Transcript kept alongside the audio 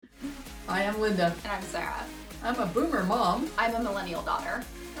Hi, I'm Linda. And I'm Sarah. I'm a boomer mom. I'm a millennial daughter.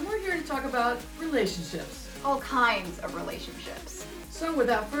 And we're here to talk about relationships. All kinds of relationships. So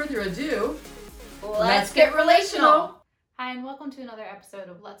without further ado, let's get relational. Hi, and welcome to another episode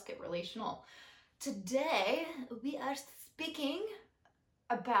of Let's Get Relational. Today, we are speaking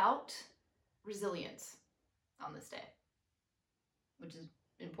about resilience on this day, which is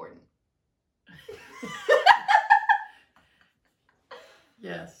important.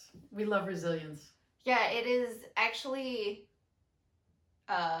 Yes, we love resilience. Yeah, it is actually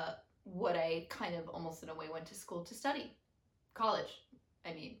what I kind of almost in a way went to school to study. College.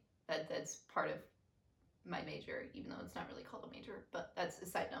 I mean, that's part of my major, even though it's not really called a major, but that's a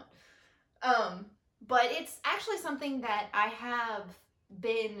side note. But it's actually something that I have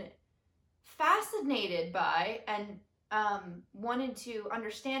been fascinated by and wanted to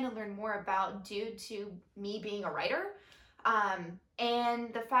understand and learn more about due to me being a writer.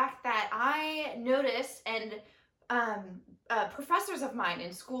 And the fact that I noticed and professors of mine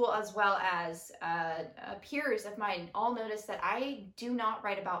in school as well as peers of mine all noticed that I do not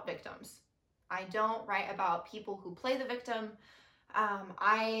write about victims. I don't write about people who play the victim.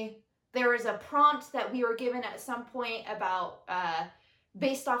 There was a prompt that we were given at some point about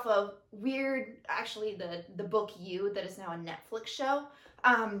based off of actually the book You, that is now a Netflix show.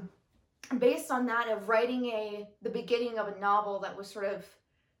 Based on that, of writing the beginning of a novel that was sort of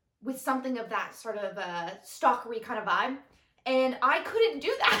with something of that sort of stalkery kind of vibe, and I couldn't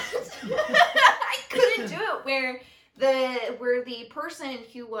do that. I couldn't do it where the person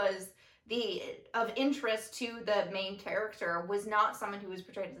who was of interest to the main character was not someone who was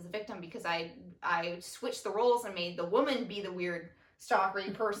portrayed as a victim, because I switched the roles and made the woman be the weird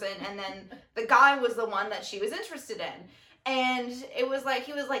stalkery person, and then the guy was the one that she was interested in. And it was like,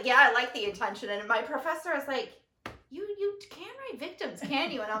 he was like, yeah, I like the intention. And my professor was like, you can't write victims,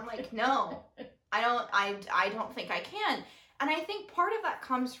 can you? And I'm like, no, I don't think I can. And I think part of that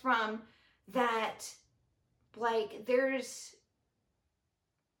comes from that, like, there's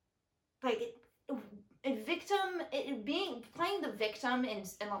like a victim, playing the victim in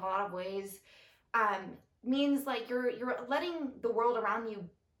a lot of ways, means like you're letting the world around you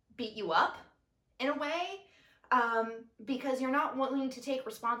beat you up in a way. Because you're not willing to take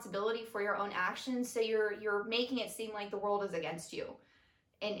responsibility for your own actions, so you're making it seem like the world is against you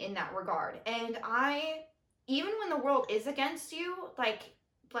in that regard. And even when the world is against you, like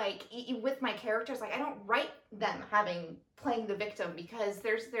with my characters, like I don't write them playing the victim, because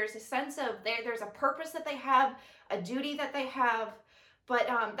there's a sense of there's a purpose that they have, a duty that they have. But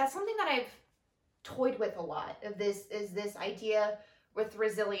that's something that I've toyed with a lot, of this idea with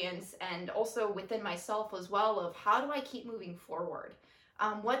resilience, and also within myself as well, of how do I keep moving forward?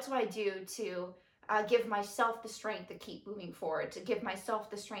 What do I do to give myself the strength to keep moving forward, to give myself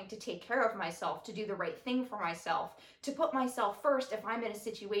the strength to take care of myself, to do the right thing for myself, to put myself first if I'm in a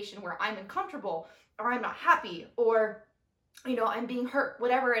situation where I'm uncomfortable or I'm not happy or, I'm being hurt,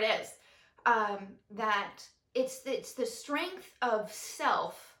 whatever it is. That it's the strength of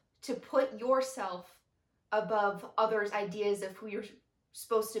self to put yourself above others' ideas of who you're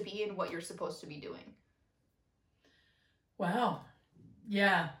supposed to be and what you're supposed to be doing. Wow.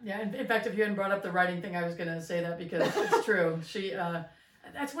 Yeah. In fact, if you hadn't brought up the writing thing, I was going to say that, because it's true. She,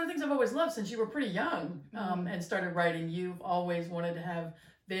 that's one of the things I've always loved since you were pretty young, and started writing. You've always wanted to have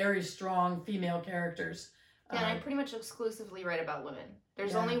very strong female characters. Yeah, and I pretty much exclusively write about women.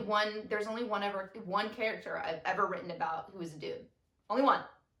 There's only one character I've ever written about who is a dude. Only one.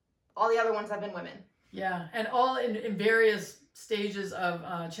 All the other ones have been women. Yeah, and all in various stages of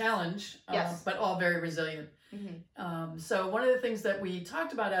challenge, yes. But all very resilient. Mm-hmm. So one of the things that we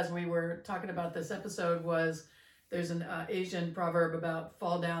talked about as we were talking about this episode was there's an Asian proverb about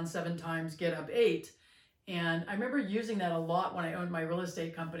fall down 7 times, get up 8. And I remember using that a lot when I owned my real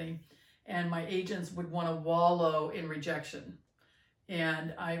estate company, and my agents would want to wallow in rejection.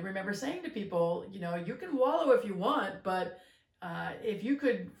 And I remember saying to people, you can wallow if you want, but if you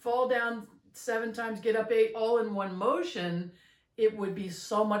could fall down 7 times, get up 8, all in one motion, it would be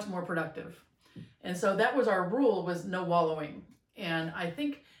so much more productive. And so that was our rule, was no wallowing. And I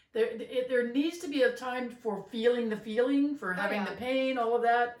think there needs to be a time for feeling the feeling, for having the pain, all of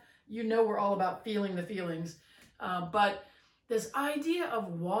that. We're all about feeling the feelings. But this idea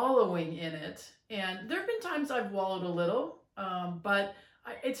of wallowing in it, and there have been times I've wallowed a little, but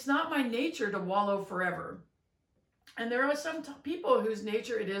it's not my nature to wallow forever. And there are some people whose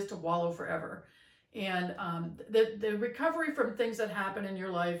nature it is to wallow forever. And the recovery from things that happen in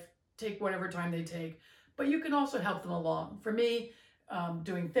your life take whatever time they take, but you can also help them along. For me,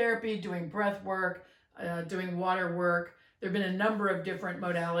 doing therapy, doing breath work, doing water work, there have been a number of different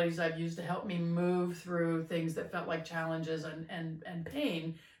modalities I've used to help me move through things that felt like challenges and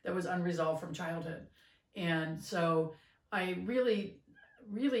pain that was unresolved from childhood. And so I really,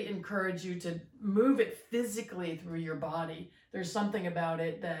 really encourage you to move it physically through your body. There's something about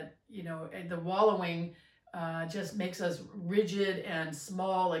it that, the wallowing just makes us rigid and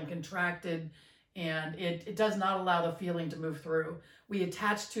small and contracted, and it does not allow the feeling to move through. We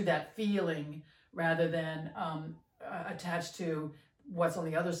attach to that feeling rather than attached to what's on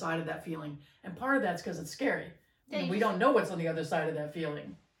the other side of that feeling. And part of that's because it's scary. Yeah, We don't know what's on the other side of that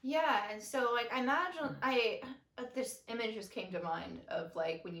feeling. Yeah, and so like I imagine this image just came to mind of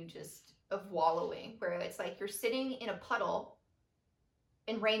like when of wallowing, where it's like you're sitting in a puddle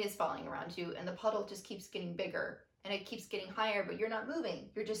and rain is falling around you and the puddle just keeps getting bigger and it keeps getting higher, but you're not moving.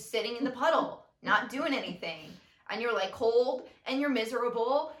 You're just sitting in the puddle, not doing anything. And you're like cold and you're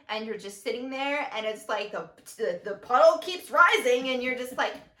miserable and you're just sitting there, and it's like the puddle keeps rising and you're just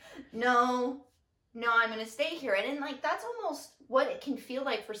like, no, I'm gonna stay here. And like that's almost what it can feel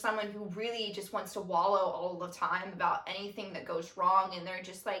like for someone who really just wants to wallow all the time about anything that goes wrong, and they're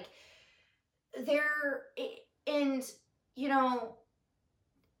just like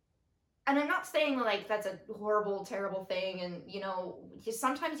and I'm not saying like that's a horrible, terrible thing, and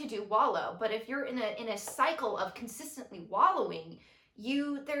sometimes you do wallow, but if you're in a cycle of consistently wallowing,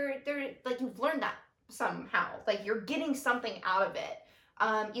 they're like you've learned that somehow, like you're getting something out of it.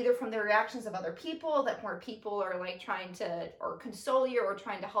 Either from the reactions of other people, that more people are like trying to or console you or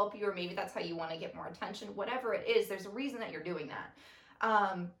trying to help you, or maybe that's how you want to get more attention. Whatever it is, there's a reason that you're doing that.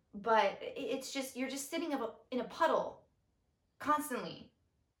 But it's just you're just sitting in a puddle constantly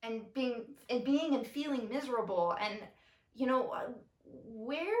and being and feeling miserable. And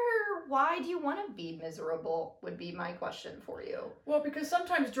why do you want to be miserable would be my question for you. Well, because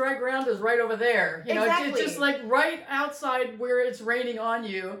sometimes dry ground is right over there. Exactly. It's just like right outside where it's raining on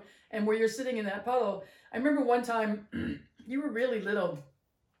you and where you're sitting in that puddle. I remember one time you were really little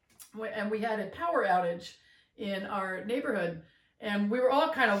and we had a power outage in our neighborhood, and we were all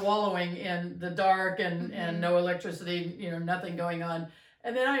kind of wallowing in the dark and no electricity, nothing going on.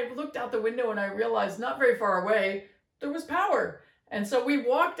 And then I looked out the window and I realized not very far away, there was power. And so we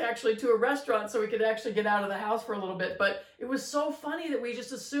walked actually to a restaurant so we could actually get out of the house for a little bit. But it was so funny that we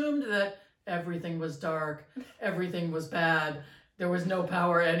just assumed that everything was dark, everything was bad, there was no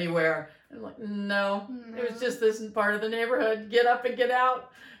power anywhere. And I'm like, no, it was just this part of the neighborhood. Get up and get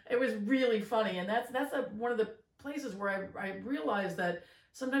out. It was really funny. And that's one of the places where I realized that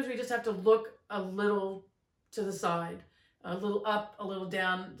sometimes we just have to look a little to the side, a little up, a little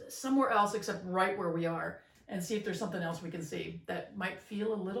down, somewhere else except right where we are, and see if there's something else we can see that might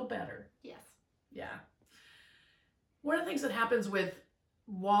feel a little better. Yes. Yeah. One of the things that happens with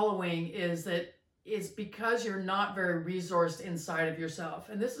wallowing is that it's because you're not very resourced inside of yourself.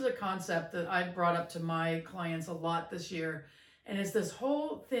 And this is a concept that I've brought up to my clients a lot this year. And it's this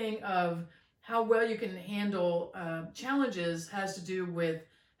whole thing of how well you can handle challenges has to do with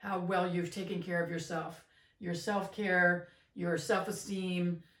how well you've taken care of yourself. Your self-care, your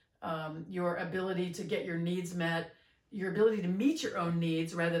self-esteem, your ability to get your needs met, your ability to meet your own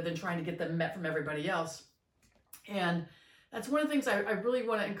needs rather than trying to get them met from everybody else. And that's one of the things I really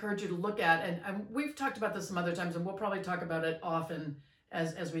want to encourage you to look at. And we've talked about this some other times, and we'll probably talk about it often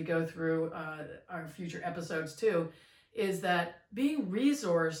as we go through our future episodes too, is that being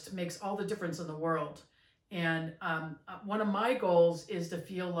resourced makes all the difference in the world. And one of my goals is to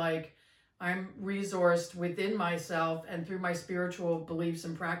feel like I'm resourced within myself and through my spiritual beliefs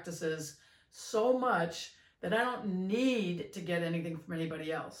and practices so much that I don't need to get anything from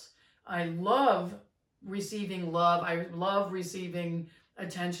anybody else. I love receiving love. I love receiving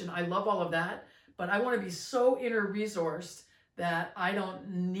attention. I love all of that, but I want to be so inner resourced that I don't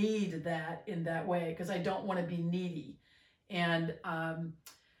need that in that way, because I don't want to be needy. And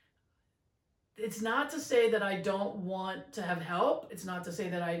it's not to say that I don't want to have help. It's not to say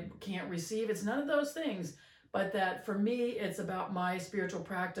that I can't receive. It's none of those things. But that for me, it's about my spiritual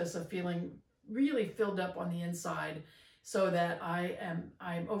practice of feeling really filled up on the inside so that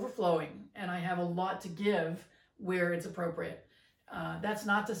I'm overflowing and I have a lot to give where it's appropriate. That's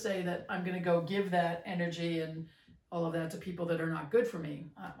not to say that I'm going to go give that energy and all of that to people that are not good for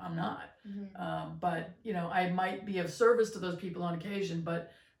me. I'm not. Mm-hmm. But, I might be of service to those people on occasion,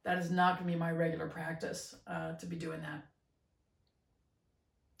 but that is not going to be my regular practice to be doing that.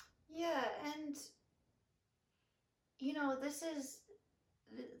 Yeah, and,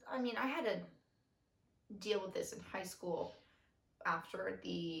 I had to deal with this in high school after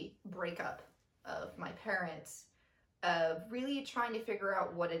the breakup of my parents, of really trying to figure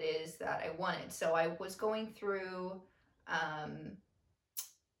out what it is that I wanted. So I was going through I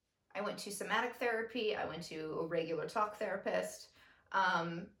went to somatic therapy. I went to a regular talk therapist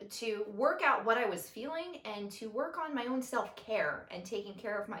to work out what I was feeling and to work on my own self-care and taking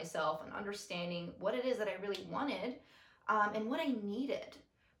care of myself and understanding what it is that I really wanted and what I needed.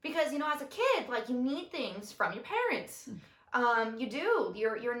 Because, you know, as a kid, like, you need things from your parents. You do.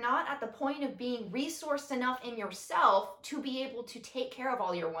 You're not at the point of being resourced enough in yourself to be able to take care of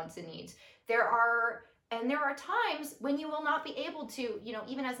all your wants and needs. There are times when you will not be able to, you know,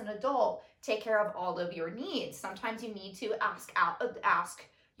 even as an adult, take care of all of your needs. Sometimes you need to ask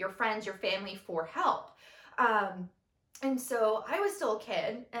your friends, your family for help. And so I was still a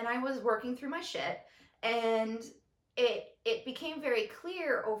kid and I was working through my shit, and it became very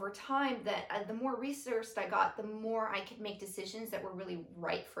clear over time that the more resourced I got, the more I could make decisions that were really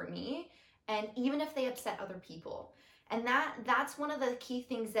right for me, and even if they upset other people. And that's one of the key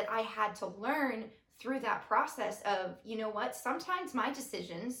things that I had to learn through that process of, you know what, sometimes my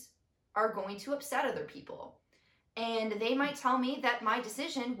decisions are going to upset other people. And they might tell me that my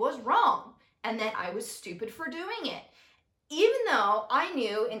decision was wrong and that I was stupid for doing it. Even though I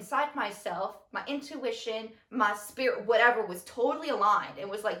knew inside myself, my intuition, my spirit, whatever was totally aligned. It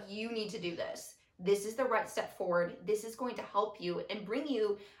was like, you need to do this. This is the right step forward. This is going to help you and bring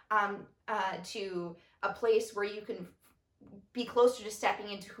you to a place where you can be closer to stepping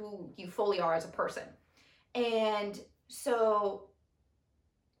into who you fully are as a person. And so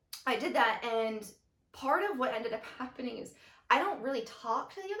I did that, and part of what ended up happening is I don't really talk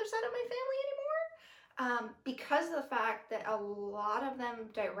to the other side of my family anymore, because of the fact that a lot of them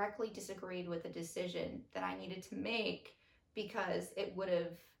directly disagreed with the decision that I needed to make, because it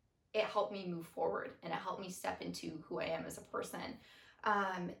helped me move forward and it helped me step into who I am as a person.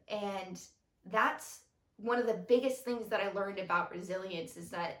 And that's one of the biggest things that I learned about resilience,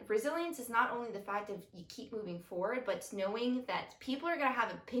 is that resilience is not only the fact of you keep moving forward, but it's knowing that people are going to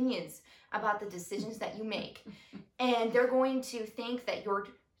have opinions about the decisions that you make. And they're going to think that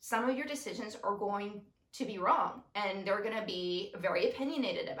some of your decisions are going to be wrong, and they're going to be very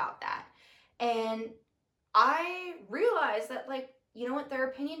opinionated about that. And I realized that, like, you know what, their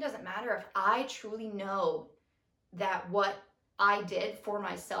opinion doesn't matter if I truly know that what I did for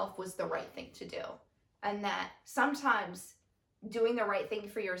myself was the right thing to do. And that sometimes doing the right thing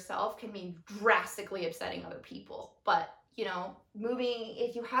for yourself can mean drastically upsetting other people. But, you know,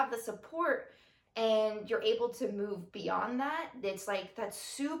 if you have the support and you're able to move beyond that, it's like, that's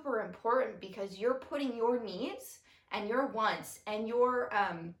super important, because you're putting your needs and your wants and your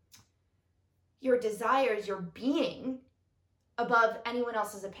desires, your being, above anyone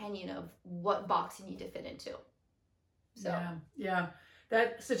else's opinion of what box you need to fit into. So yeah.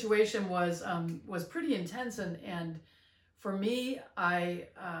 That situation was pretty intense, and for me, I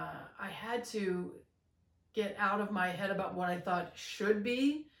had to get out of my head about what I thought should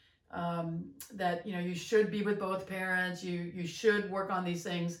be. That, you know, you should be with both parents, you should work on these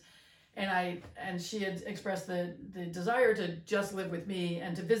things, and she had expressed the desire to just live with me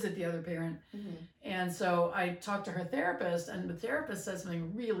and to visit the other parent. Mm-hmm. And so I talked to her therapist, and the therapist said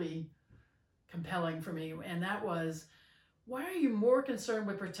something really compelling for me, and that was, why are you more concerned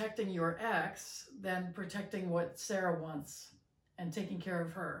with protecting your ex than protecting what Sarah wants and taking care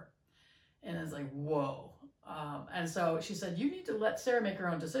of her? And I was like, whoa. And so she said, you need to let Sarah make her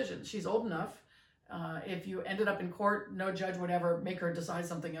own decisions. She's old enough. If you ended up in court, no judge would ever make her decide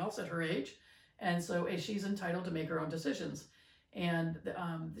something else at her age. And so she's entitled to make her own decisions. And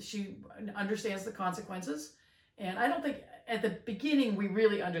she understands the consequences. And I don't think at the beginning we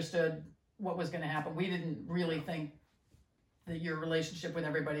really understood what was going to happen. We didn't really think that your relationship with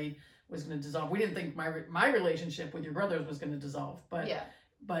everybody was going to dissolve. We didn't think my relationship with your brothers was going to dissolve, but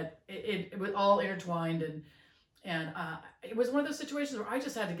it was all intertwined, and it was one of those situations where I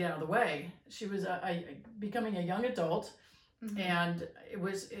just had to get out of the way. She was becoming a young adult, mm-hmm. and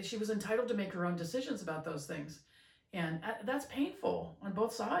she was entitled to make her own decisions about those things, and that's painful on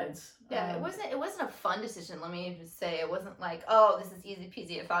both sides. Yeah, it wasn't a fun decision. Let me just say, it wasn't like, oh, this is easy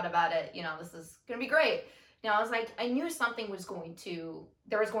peasy. I thought about it. You know, this is gonna be great. Now, I was like, I knew there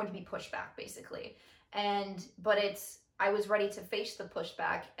was going to be pushback, basically. But I was ready to face the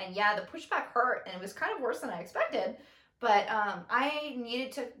pushback. And yeah, the pushback hurt, and it was kind of worse than I expected. But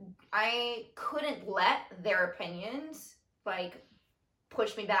I couldn't let their opinions, like,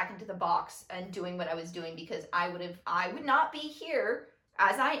 push me back into the box and doing what I was doing, because I would not be here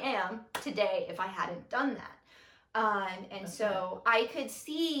as I am today if I hadn't done that. And so I could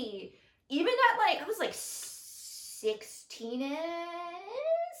see, even at, like, I was like 16,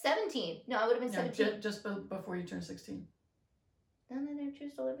 17. No, I would have been 17. Just before you turned 16. then they didn't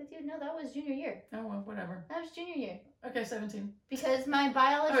choose to live with you? No, that was junior year. Oh, well, whatever. That was junior year. Okay, 17. Because my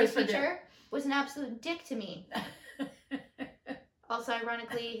biology always forget. teacher was an absolute dick to me. Also,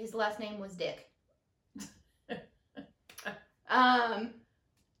 ironically, his last name was Dick. I'm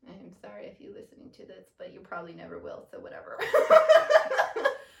sorry if you're listening to this, but you probably never will, so whatever.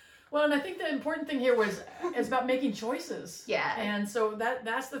 Well, and I think the important thing here is about making choices. Yeah. And so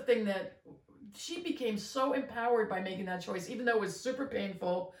that's the thing that she became so empowered by making that choice, even though it was super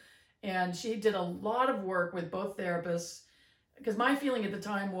painful. And she did a lot of work with both therapists, because my feeling at the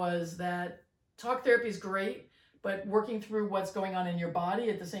time was that talk therapy is great, but working through what's going on in your body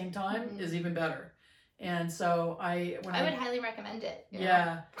at the same time is even better. And so I would highly recommend it.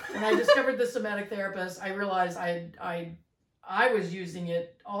 Yeah. When I discovered the somatic therapist, I realized I was using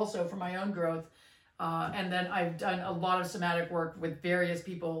it also for my own growth. And then I've done a lot of somatic work with various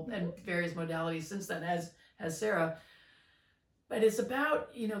people and various modalities since then, as Sarah. But it's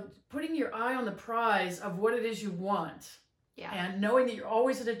about, putting your eye on the prize of what it is you want. Yeah. And knowing that you're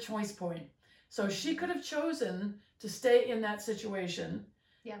always at a choice point. So she could have chosen to stay in that situation.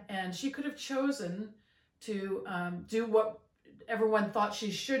 Yeah. And she could have chosen to do what everyone thought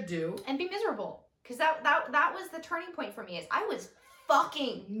she should do. And be miserable. Because that was the turning point for me. Is I was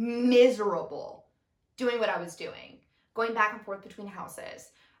fucking miserable doing what I was doing. Going back and forth between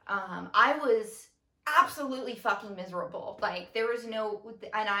houses. I was absolutely fucking miserable. Like, there was no,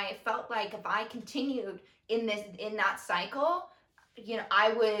 and I felt like if I continued in that cycle,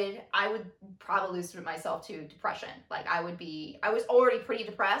 I would probably lose myself to depression. Like, I was already pretty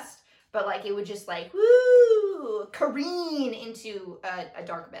depressed, but like it would just like careen into a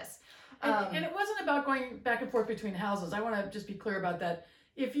dark abyss. And it wasn't about going back and forth between houses. I want to just be clear about that.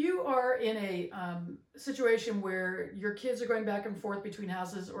 If you are in a situation where your kids are going back and forth between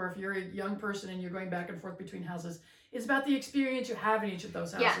houses, or if you're a young person and you're going back and forth between houses, it's about the experience you have in each of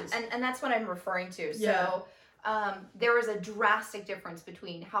those houses. Yeah, and that's what I'm referring to. So there was a drastic difference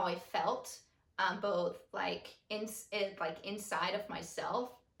between how I felt, both like inside of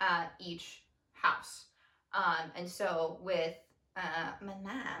myself at each house. And so with my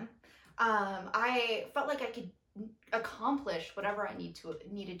mom, I felt like I could accomplish whatever I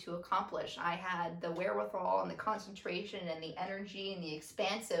needed to accomplish. I had the wherewithal and the concentration and the energy and the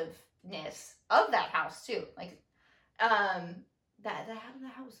expansiveness of that house too. Like, that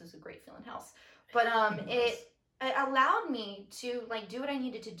house is a great feeling house, but it allowed me to like do what I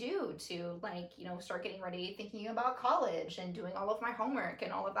needed to do to like, start getting ready, thinking about college and doing all of my homework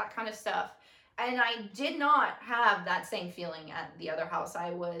and all of that kind of stuff. And I did not have that same feeling at the other house.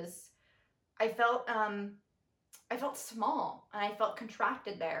 I felt small and I felt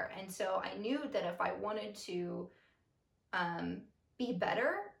contracted there. And so I knew that if I wanted to be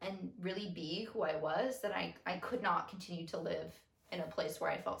better and really be who I was, that I could not continue to live in a place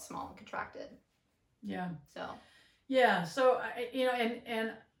where I felt small and contracted. Yeah. So. Yeah. So,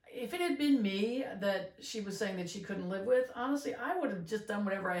 and if it had been me that she was saying that she couldn't live with, honestly, I would have just done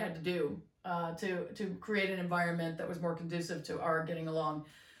whatever I had to do to create an environment that was more conducive to our getting along.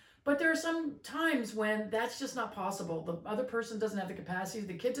 But there are some times when that's just not possible. The other person doesn't have the capacity,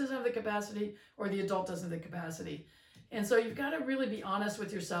 the kid doesn't have the capacity, or the adult doesn't have the capacity. And so you've got to really be honest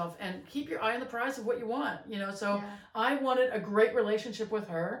with yourself and keep your eye on the prize of what you want. I wanted a great relationship with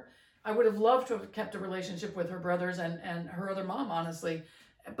her. I would have loved to have kept a relationship with her brothers and her other mom, honestly.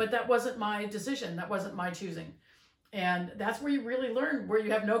 But that wasn't my decision. That wasn't my choosing. And that's where you really learn where you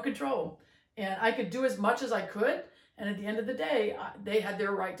have no control. And I could do as much as I could. And at the end of the day, they had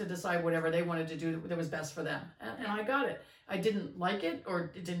their right to decide whatever they wanted to do that was best for them. And I got it. I didn't like it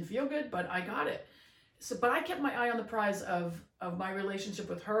or it didn't feel good, but I got it. So, but I kept my eye on the prize of my relationship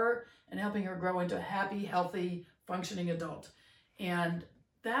with her and helping her grow into a happy, healthy, functioning adult. And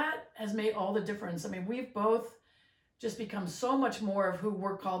that has made all the difference. I mean, we've both just become so much more of who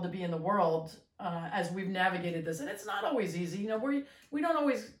we're called to be in the world as we've navigated this. And it's not always easy. We don't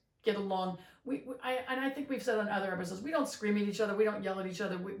always get along. I think we've said on other episodes, we don't scream at each other. We don't yell at each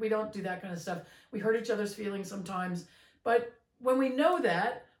other. We don't do that kind of stuff. We hurt each other's feelings sometimes. But when we know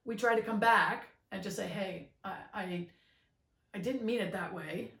that, we try to come back and just say, hey, I didn't mean it that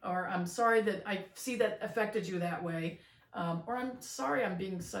way. Or I'm sorry that I see that affected you that way. Or I'm sorry I'm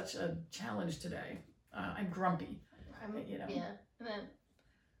being such a challenge today. I'm grumpy.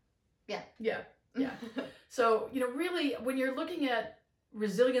 Yeah. So, really, when you're looking at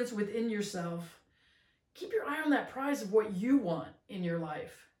resilience within yourself, keep your eye on that prize of what you want in your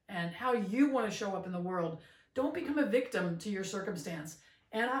life and how you want to show up in the world. Don't become a victim to your circumstance.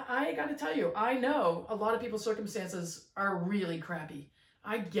 And I got to tell you, I know a lot of people's circumstances are really crappy.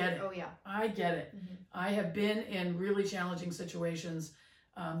 I get it. Oh yeah. I get it. Mm-hmm. I have been in really challenging situations.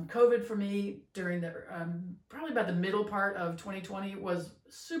 COVID for me during the probably about the middle part of 2020 was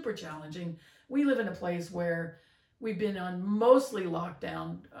super challenging. We live in a place where we've been on mostly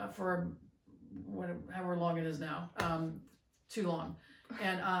lockdown for however long it is now, too long.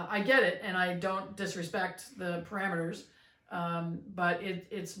 And I get it, and I don't disrespect the parameters, but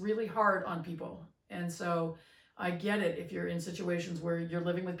it's really hard on people. And so I get it if you're in situations where you're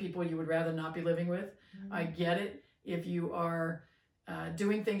living with people you would rather not be living with. Mm-hmm. I get it if you are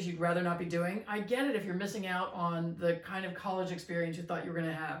doing things you'd rather not be doing. I get it if you're missing out on the kind of college experience you thought you were going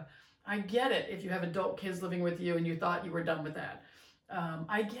to have. I get it if you have adult kids living with you and you thought you were done with that.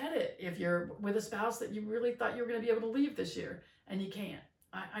 I get it if you're with a spouse that you really thought you were going to be able to leave this year and you can't.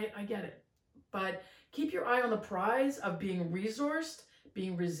 I get it. But keep your eye on the prize of being resourced,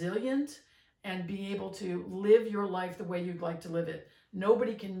 being resilient, and being able to live your life the way you'd like to live it.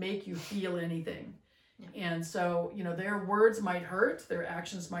 Nobody can make you feel anything. Yeah. And so, their words might hurt, their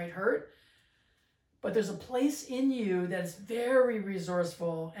actions might hurt, but there's a place in you that's very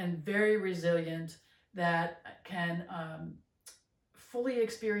resourceful and very resilient that can fully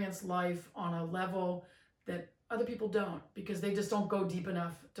experience life on a level that other people don't, because they just don't go deep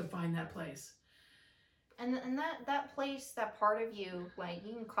enough to find that place. And that place, that part of you, like,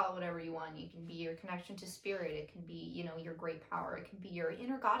 you can call it whatever you want. You can be your connection to spirit. It can be, your great power. It can be your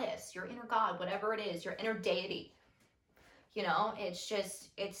inner goddess, your inner god, whatever it is, your inner deity. It's just,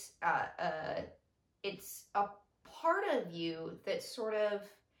 it's a part of you that sort of,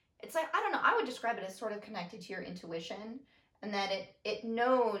 it's like, I don't know, I would describe it as sort of connected to your intuition, and that it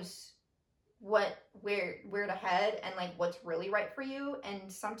knows where to head and like what's really right for you.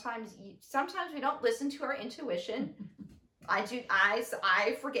 And sometimes we don't listen to our intuition. I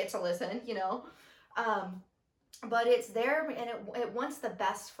forget to listen, but it's there, and it wants the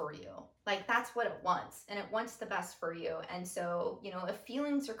best for you. Like, that's what it wants, and it wants the best for you. And so, if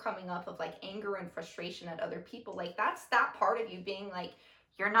feelings are coming up of like anger and frustration at other people, like, that's that part of you being like,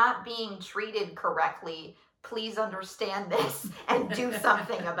 you're not being treated correctly. Please understand this and do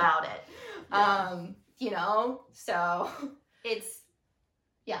something about it. So it's,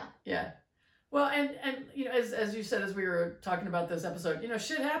 yeah. Yeah. Well, and as you said, as we were talking about this episode,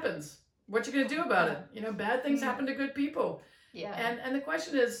 shit happens. What you gonna do about it? Bad things happen to good people. Yeah. And the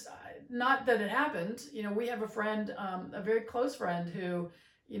question is not that it happened. We have a friend, a very close friend who,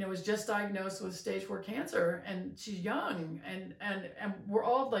 was just diagnosed with stage 4 cancer, and she's young, and we're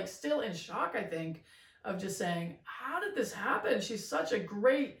all like still in shock, I think, of just saying, how did this happen? She's such a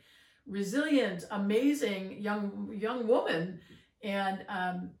great, resilient, amazing young woman, and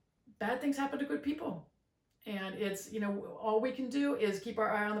bad things happen to good people. And it's, all we can do is keep our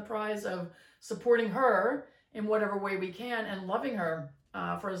eye on the prize of supporting her in whatever way we can, and loving her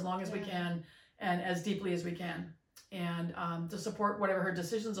for as long as we can and as deeply as we can, and to support whatever her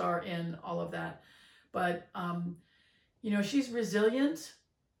decisions are in all of that. But she's resilient.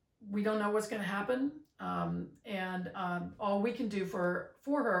 We don't know what's going to happen. And all we can do for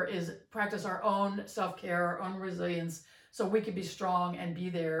her is practice our own self-care, our own resilience, so we can be strong and be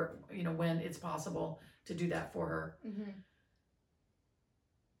there, when it's possible to do that for her. Mm-hmm.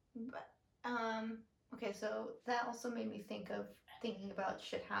 But, okay, so that also made me thinking about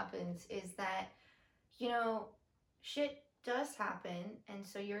shit happens, is that, shit does happen, and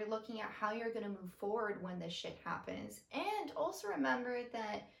so you're looking at how you're going to move forward when this shit happens. And also remember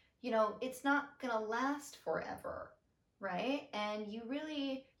that, it's not going to last forever, right? And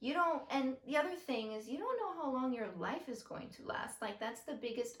and the other thing is, you don't know how long your life is going to last. Like, that's the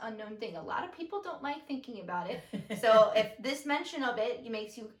biggest unknown thing. A lot of people don't like thinking about it. So if this mention of it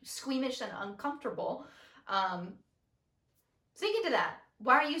makes you squeamish and uncomfortable, sink into that.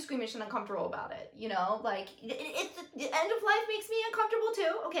 Why are you squeamish and uncomfortable about it? Like, it's the end of life makes me uncomfortable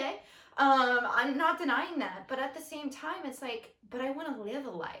too, okay? I'm not denying that, but at the same time, it's like, but I want to live a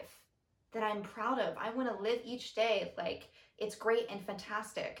life that I'm proud of. I want to live each day like it's great and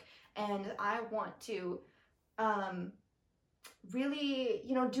fantastic, and I want to really,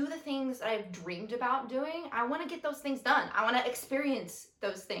 do the things that I've dreamed about doing. I want to get those things done. I want to experience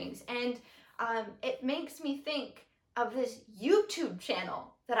those things, and it makes me think of this YouTube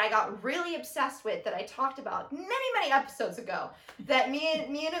channel that I got really obsessed with, that I talked about many episodes ago, that me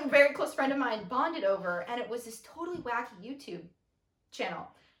and a very close friend of mine bonded over. And it was this totally wacky YouTube channel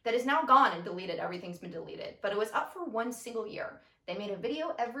that is now gone and deleted. Everything's been deleted, but it was up for one single year. They made a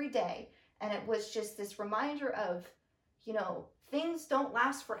video every day, and it was just this reminder of, things don't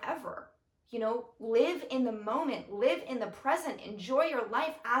last forever. Live in the moment, live in the present, enjoy your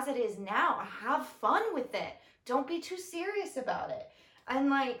life as it is now, have fun with it. Don't be too serious about it. And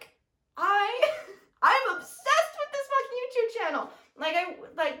like, I'm obsessed with this fucking YouTube channel.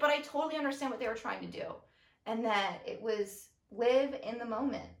 But I totally understand what they were trying to do. And that it was live in the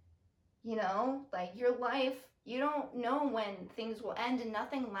moment. You know, like your life, you don't know when things will end and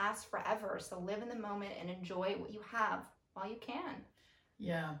nothing lasts forever. So live in the moment and enjoy what you have while you can.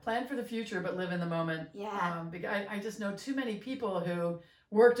 Yeah, plan for the future, but live in the moment. Yeah. Because I just know too many people who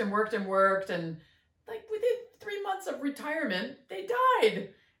worked and worked and worked, and like within 3 months of retirement, they died.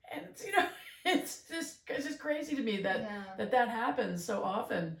 And it's, it's just crazy to me that happens so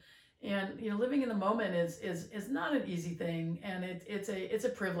often. And living in the moment is not an easy thing, and it's a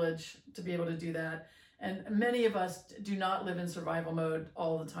privilege to be able to do that. And many of us do not live in survival mode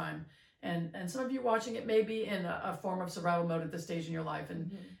all the time. And some of you watching it may be in a form of survival mode at this stage in your life,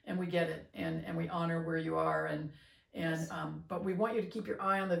 and we get it, and we honor where you are, but we want you to keep your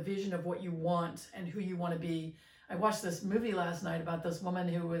eye on the vision of what you want and who you want to be. I watched this movie last night about this woman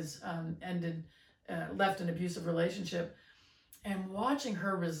who was left an abusive relationship, and watching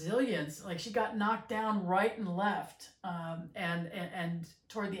her resilience, like she got knocked down right and left, and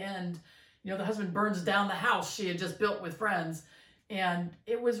toward the end, the husband burns down the house she had just built with friends. And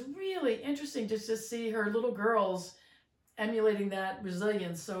it was really interesting just to see her little girls emulating that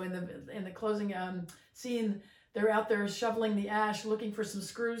resilience. So in the closing scene, they're out there shoveling the ash, looking for some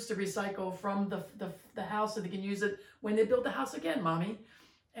screws to recycle from the house so they can use it when they build the house again, Mommy.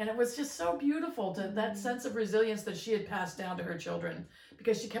 And it was just so beautiful, to that sense of resilience that she had passed down to her children,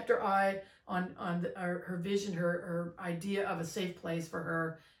 because she kept her eye on her vision, her idea of a safe place for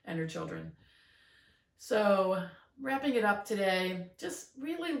her and her children. So wrapping it up today, just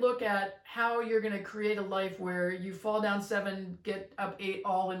really look at how you're going to create a life where you fall down 7, get up 8,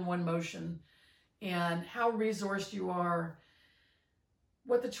 all in one motion, and how resourced you are,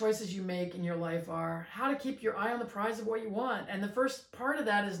 what the choices you make in your life are, how to keep your eye on the prize of what you want. And the first part of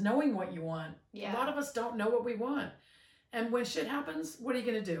that is knowing what you want. Yeah. A lot of us don't know what we want. And when shit happens, what are you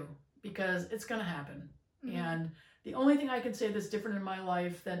going to do? Because it's going to happen. Mm-hmm. And the only thing I can say that's different in my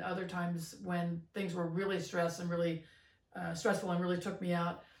life than other times when things were really stressful and really took me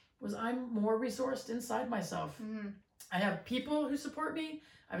out was I'm more resourced inside myself. Mm-hmm. I have people who support me.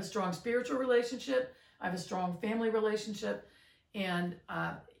 I have a strong spiritual relationship. I have a strong family relationship. And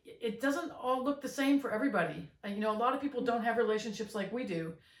it doesn't all look the same for everybody. A lot of people don't have relationships like we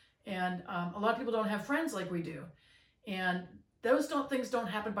do. And a lot of people don't have friends like we do. And those things don't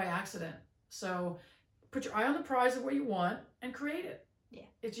happen by accident. So put your eye on the prize of what you want and create it. Yeah.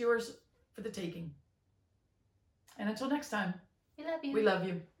 It's yours for the taking. And until next time. We love you. We love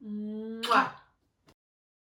you. Mwah.